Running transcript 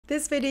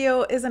This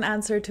video is an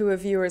answer to a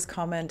viewer's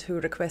comment who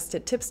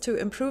requested tips to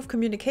improve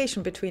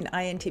communication between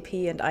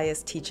INTP and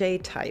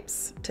ISTJ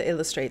types. To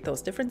illustrate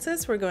those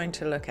differences, we're going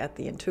to look at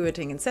the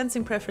intuiting and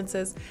sensing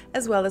preferences,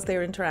 as well as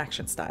their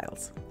interaction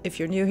styles. If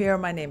you're new here,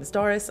 my name is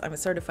Doris. I'm a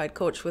certified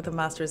coach with a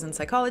master's in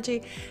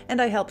psychology,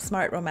 and I help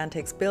smart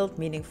romantics build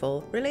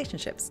meaningful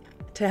relationships.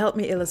 To help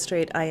me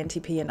illustrate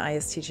INTP and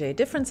ISTJ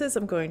differences,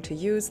 I'm going to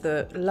use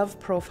the Love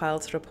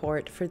Profiles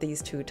report for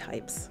these two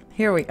types.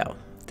 Here we go.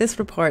 This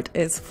report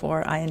is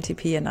for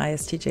INTP and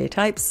ISTJ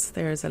types.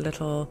 There's a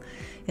little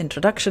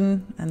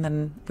introduction, and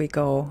then we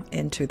go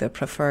into the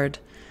preferred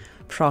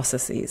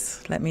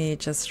processes. Let me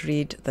just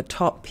read the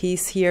top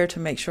piece here to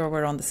make sure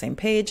we're on the same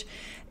page.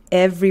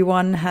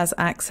 Everyone has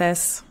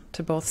access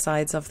to both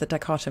sides of the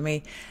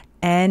dichotomy,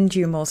 and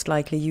you most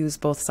likely use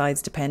both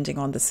sides depending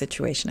on the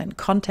situation and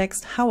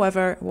context.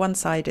 However, one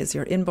side is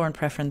your inborn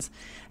preference,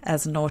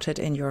 as noted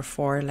in your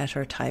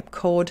 4-letter type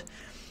code.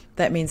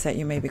 That means that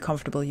you may be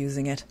comfortable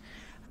using it,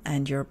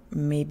 and you're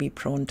maybe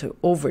prone to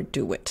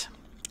overdo it.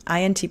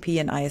 INTP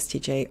and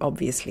ISTJ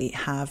obviously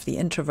have the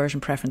introversion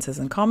preferences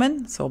in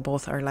common, so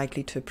both are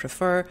likely to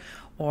prefer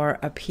or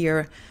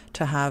appear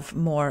to have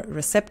more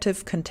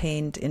receptive,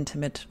 contained,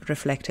 intimate,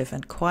 reflective,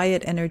 and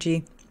quiet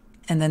energy.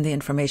 And then the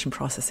information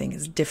processing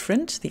is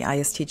different. The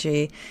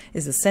ISTJ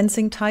is a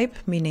sensing type,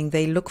 meaning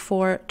they look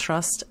for,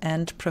 trust,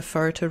 and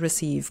prefer to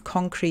receive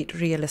concrete,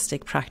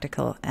 realistic,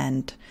 practical,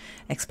 and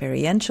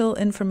experiential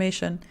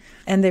information.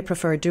 And they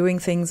prefer doing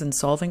things and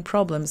solving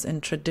problems in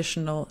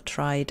traditional,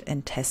 tried,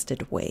 and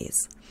tested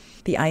ways.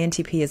 The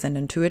INTP is an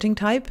intuiting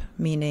type,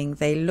 meaning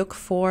they look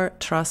for,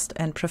 trust,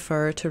 and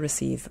prefer to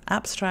receive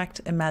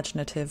abstract,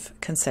 imaginative,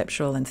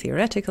 conceptual, and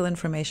theoretical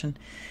information,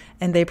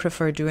 and they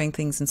prefer doing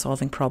things and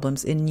solving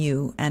problems in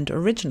new and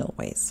original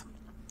ways.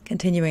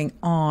 Continuing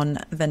on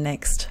the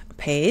next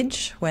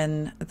page,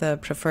 when the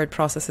preferred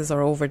processes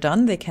are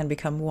overdone, they can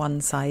become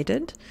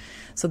one-sided.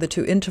 So the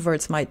two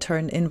introverts might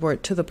turn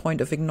inward to the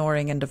point of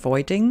ignoring and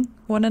avoiding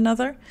one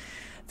another.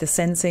 The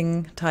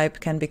sensing type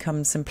can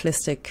become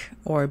simplistic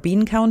or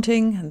bean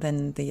counting, and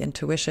then the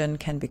intuition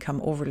can become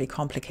overly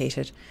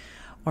complicated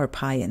or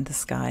pie in the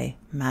sky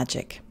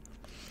magic.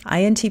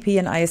 INTP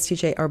and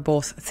ISTJ are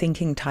both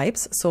thinking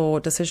types, so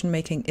decision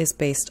making is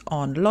based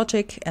on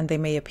logic, and they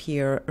may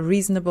appear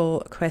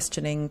reasonable,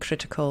 questioning,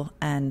 critical,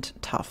 and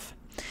tough.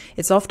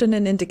 It's often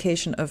an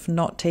indication of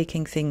not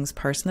taking things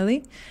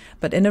personally,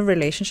 but in a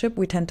relationship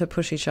we tend to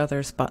push each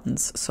other's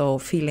buttons, so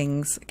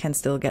feelings can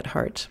still get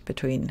hurt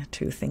between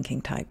two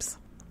thinking types.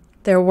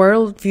 Their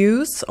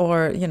worldviews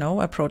or,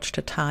 approach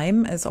to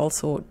time is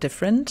also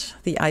different.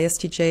 The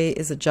ISTJ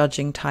is a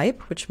judging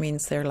type, which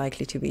means they're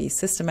likely to be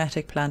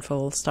systematic,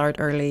 planful, start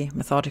early,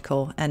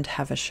 methodical, and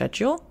have a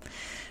schedule.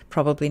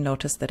 Probably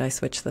noticed that I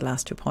switched the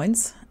last 2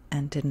 points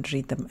and didn't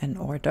read them in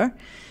order.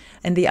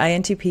 And the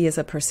INTP is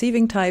a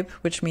perceiving type,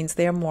 which means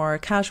they're more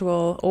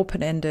casual,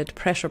 open-ended,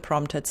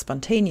 pressure-prompted,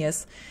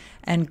 spontaneous,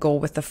 and go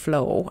with the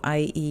flow,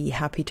 i.e.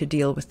 happy to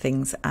deal with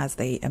things as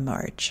they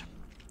emerge.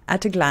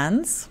 At a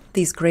glance,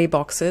 these grey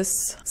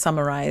boxes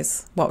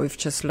summarize what we've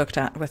just looked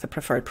at with the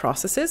preferred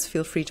processes.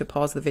 Feel free to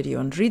pause the video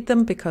and read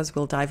them, because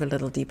we'll dive a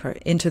little deeper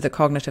into the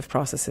cognitive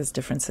processes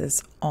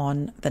differences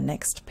on the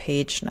next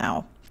page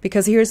now.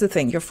 Because here's the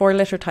thing, your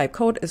 4-letter type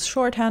code is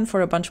shorthand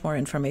for a bunch more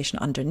information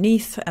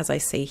underneath. As I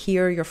say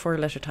here, your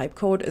 4-letter type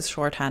code is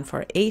shorthand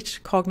for 8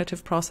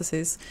 cognitive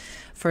processes,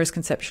 first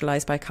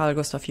conceptualized by Carl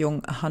Gustav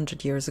Jung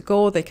 100 years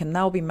ago. They can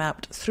now be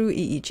mapped through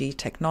EEG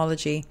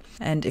technology.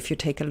 And if you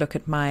take a look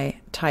at my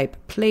type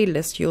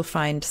playlist, you'll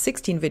find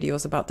 16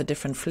 videos about the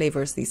different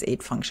flavors these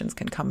 8 functions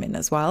can come in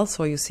as well.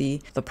 So you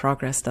see the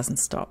progress doesn't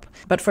stop.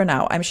 But for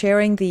now, I'm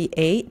sharing the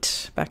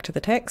 8, back to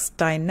the text,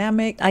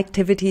 dynamic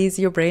activities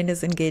your brain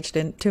is engaged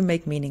in to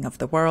make meaning of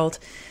the world.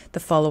 The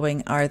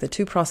following are the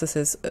 2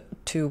 processes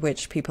to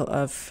which people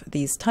of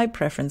these type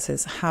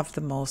preferences have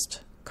the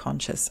most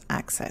conscious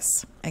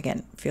access.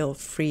 Again, feel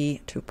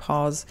free to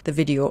pause the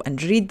video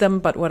and read them,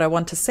 but what I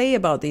want to say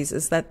about these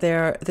is that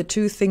they're the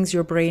 2 things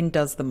your brain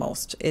does the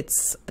most.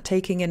 It's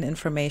taking in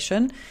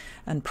information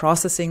and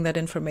processing that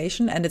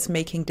information, and it's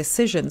making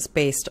decisions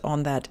based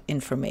on that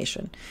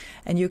information.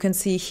 And you can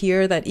see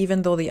here that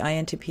even though the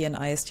INTP and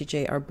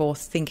ISTJ are both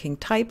thinking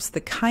types,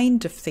 the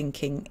kind of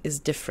thinking is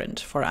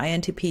different. For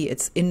INTP,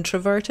 it's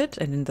introverted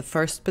and in the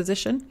first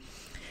position.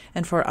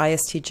 And for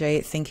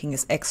ISTJ, thinking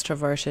is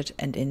extroverted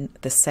and in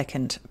the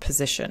second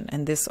position.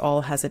 And this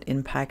all has an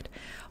impact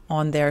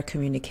on their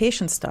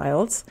communication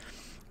styles,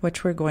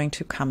 which we're going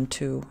to come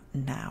to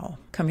now.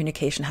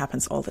 Communication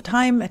happens all the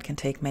time. It can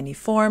take many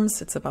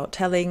forms. It's about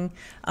telling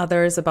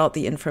others about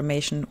the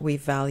information we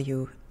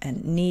value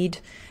and need,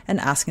 and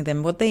asking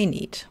them what they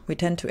need. We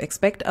tend to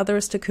expect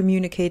others to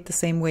communicate the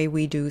same way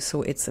we do,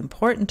 so it's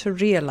important to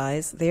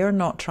realize they are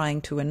not trying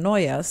to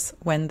annoy us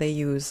when they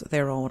use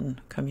their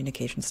own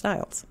communication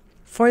styles.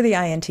 For the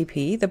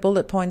INTP, the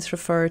bullet points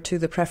refer to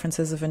the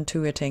preferences of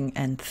intuiting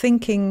and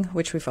thinking,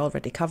 which we've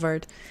already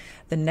covered.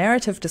 The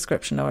narrative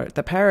description, or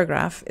the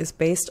paragraph, is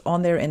based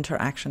on their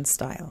interaction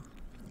style.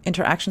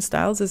 Interaction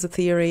styles is a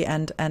theory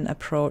and an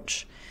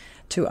approach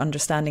to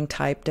Understanding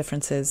Type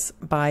Differences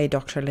by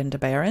Dr. Linda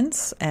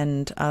Behrens,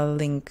 and I'll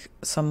link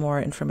some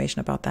more information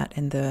about that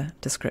in the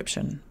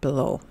description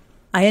below.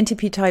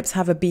 INTP types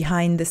have a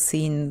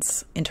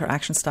behind-the-scenes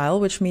interaction style,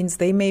 which means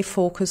they may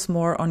focus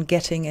more on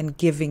getting and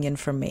giving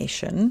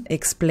information,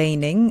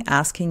 explaining,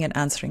 asking and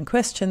answering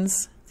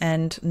questions,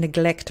 and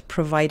neglect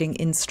providing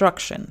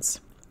instructions.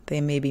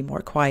 They may be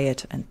more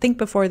quiet and think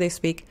before they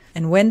speak.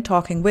 And when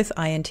talking with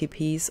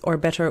INTPs, or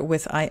better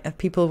with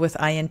people with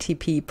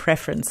INTP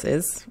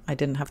preferences, I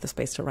didn't have the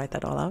space to write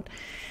that all out,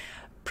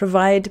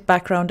 provide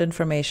background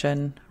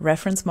information,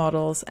 reference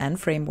models and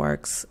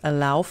frameworks,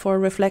 allow for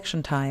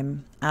reflection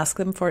time, ask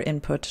them for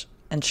input,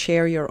 and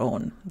share your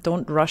own.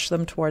 Don't rush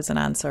them towards an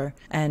answer,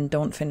 and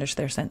don't finish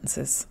their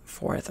sentences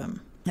for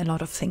them. A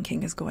lot of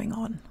thinking is going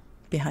on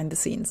behind the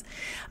scenes.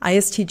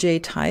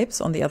 ISTJ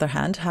types, on the other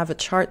hand, have a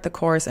chart the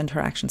course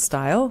interaction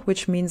style,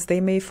 which means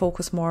they may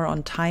focus more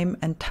on time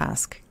and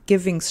task,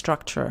 giving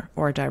structure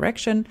or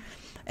direction,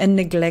 and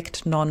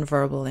neglect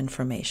nonverbal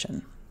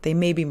information. They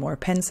may be more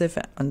pensive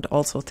and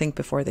also think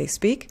before they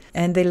speak,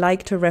 and they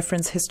like to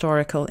reference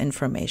historical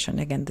information.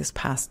 Again, this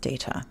past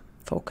data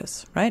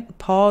focus, right?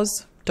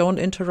 Pause, don't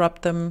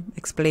interrupt them,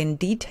 explain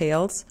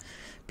details,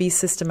 be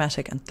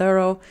systematic and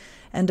thorough,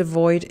 and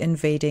avoid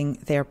invading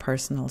their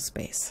personal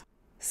space.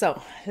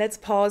 So let's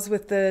pause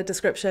with the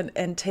description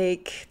and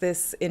take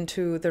this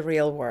into the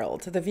real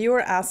world. The viewer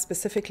asked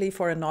specifically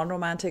for a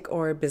non-romantic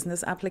or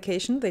business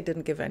application. They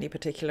didn't give any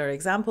particular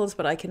examples,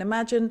 but I can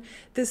imagine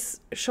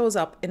this shows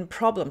up in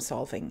problem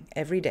solving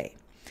every day.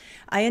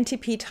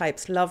 INTP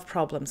types love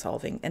problem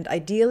solving, and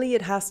ideally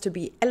it has to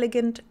be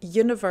elegant,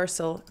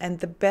 universal, and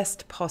the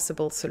best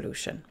possible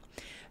solution.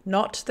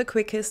 Not the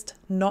quickest,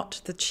 not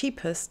the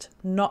cheapest,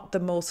 not the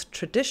most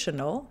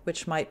traditional,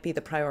 which might be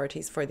the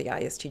priorities for the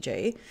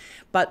ISTJ,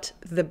 but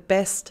the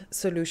best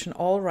solution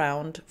all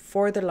round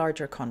for the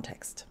larger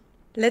context.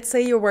 Let's say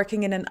you're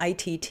working in an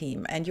IT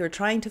team and you're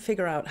trying to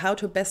figure out how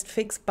to best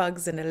fix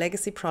bugs in a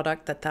legacy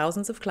product that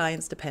thousands of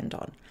clients depend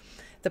on.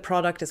 The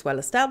product is well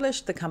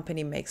established, the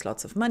company makes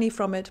lots of money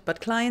from it, but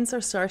clients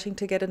are starting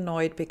to get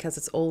annoyed because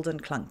it's old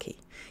and clunky.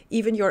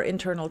 Even your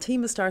internal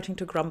team is starting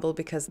to grumble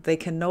because they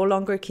can no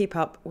longer keep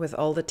up with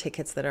all the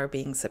tickets that are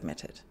being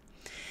submitted.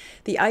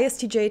 The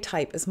ISTJ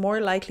type is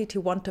more likely to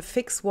want to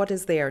fix what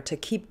is there, to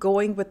keep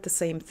going with the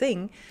same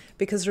thing,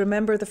 because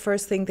remember, the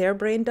first thing their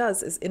brain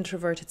does is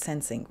introverted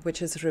sensing,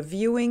 which is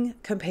reviewing,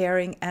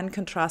 comparing, and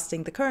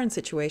contrasting the current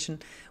situation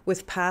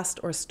with past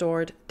or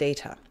stored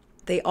data.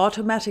 They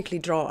automatically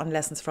draw on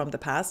lessons from the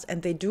past,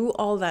 and they do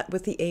all that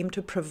with the aim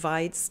to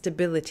provide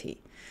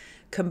stability.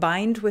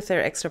 Combined with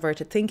their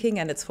extroverted thinking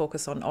and its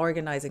focus on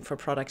organizing for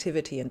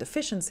productivity and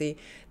efficiency,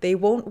 they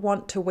won't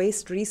want to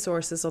waste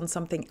resources on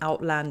something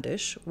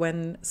outlandish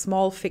when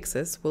small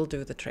fixes will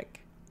do the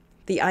trick.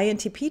 The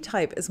INTP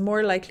type is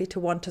more likely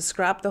to want to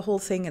scrap the whole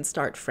thing and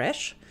start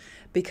fresh,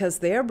 because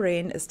their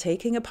brain is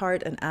taking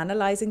apart and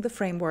analyzing the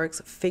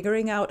frameworks,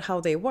 figuring out how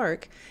they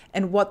work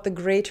and what the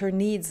greater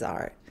needs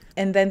are.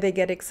 And then they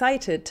get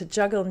excited to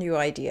juggle new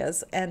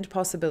ideas and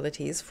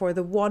possibilities for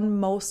the one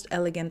most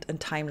elegant and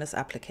timeless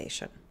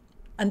application.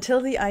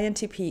 Until the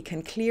INTP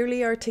can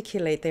clearly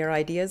articulate their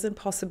ideas and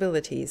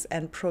possibilities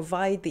and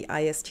provide the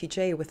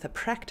ISTJ with a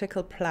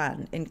practical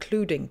plan,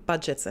 including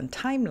budgets and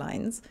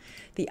timelines,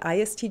 the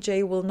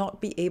ISTJ will not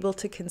be able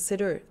to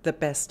consider the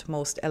best,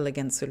 most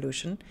elegant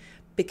solution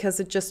because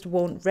it just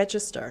won't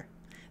register.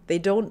 They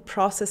don't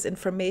process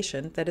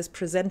information that is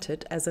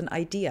presented as an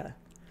idea.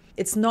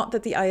 It's not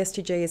that the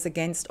ISTJ is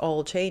against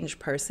all change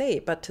per se,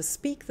 but to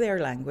speak their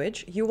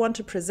language, you want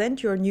to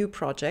present your new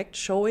project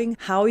showing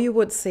how you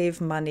would save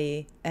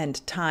money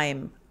and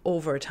time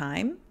over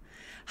time,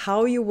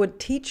 how you would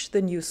teach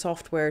the new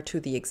software to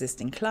the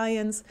existing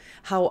clients,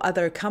 how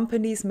other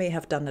companies may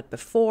have done it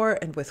before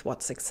and with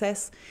what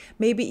success,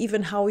 maybe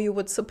even how you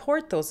would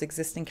support those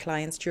existing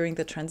clients during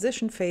the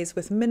transition phase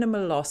with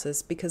minimal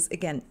losses, because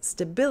again,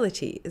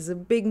 stability is a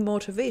big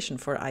motivation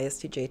for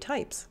ISTJ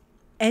types.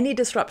 Any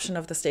disruption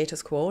of the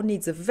status quo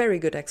needs a very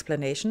good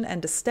explanation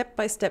and a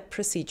step-by-step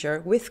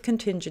procedure with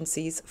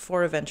contingencies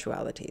for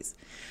eventualities.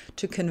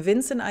 To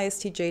convince an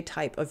ISTJ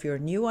type of your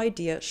new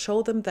idea,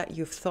 show them that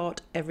you've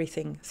thought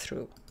everything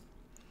through.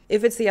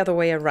 If it's the other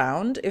way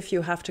around, if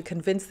you have to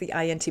convince the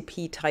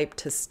INTP type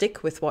to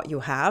stick with what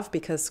you have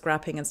because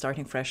scrapping and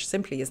starting fresh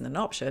simply isn't an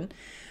option,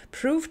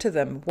 prove to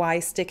them why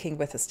sticking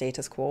with the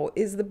status quo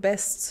is the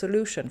best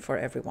solution for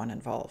everyone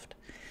involved.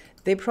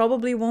 They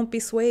probably won't be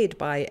swayed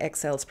by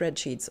Excel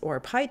spreadsheets or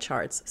pie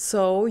charts,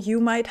 so you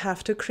might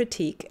have to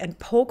critique and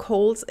poke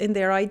holes in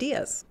their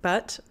ideas.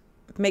 But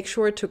make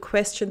sure to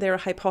question their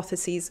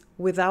hypotheses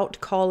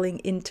without calling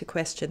into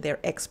question their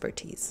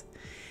expertise.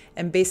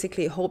 And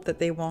basically hope that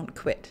they won't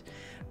quit,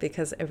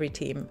 because every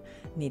team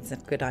needs a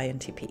good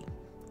INTP.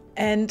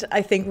 And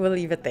I think we'll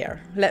leave it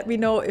there. Let me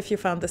know if you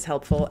found this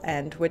helpful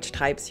and which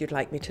types you'd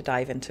like me to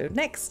dive into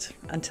next.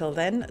 Until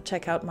then,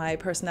 check out my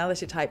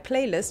personality type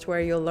playlist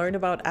where you'll learn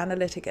about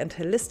analytic and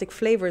holistic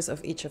flavors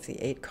of each of the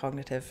 8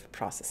 cognitive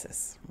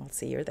processes. We'll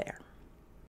see you there.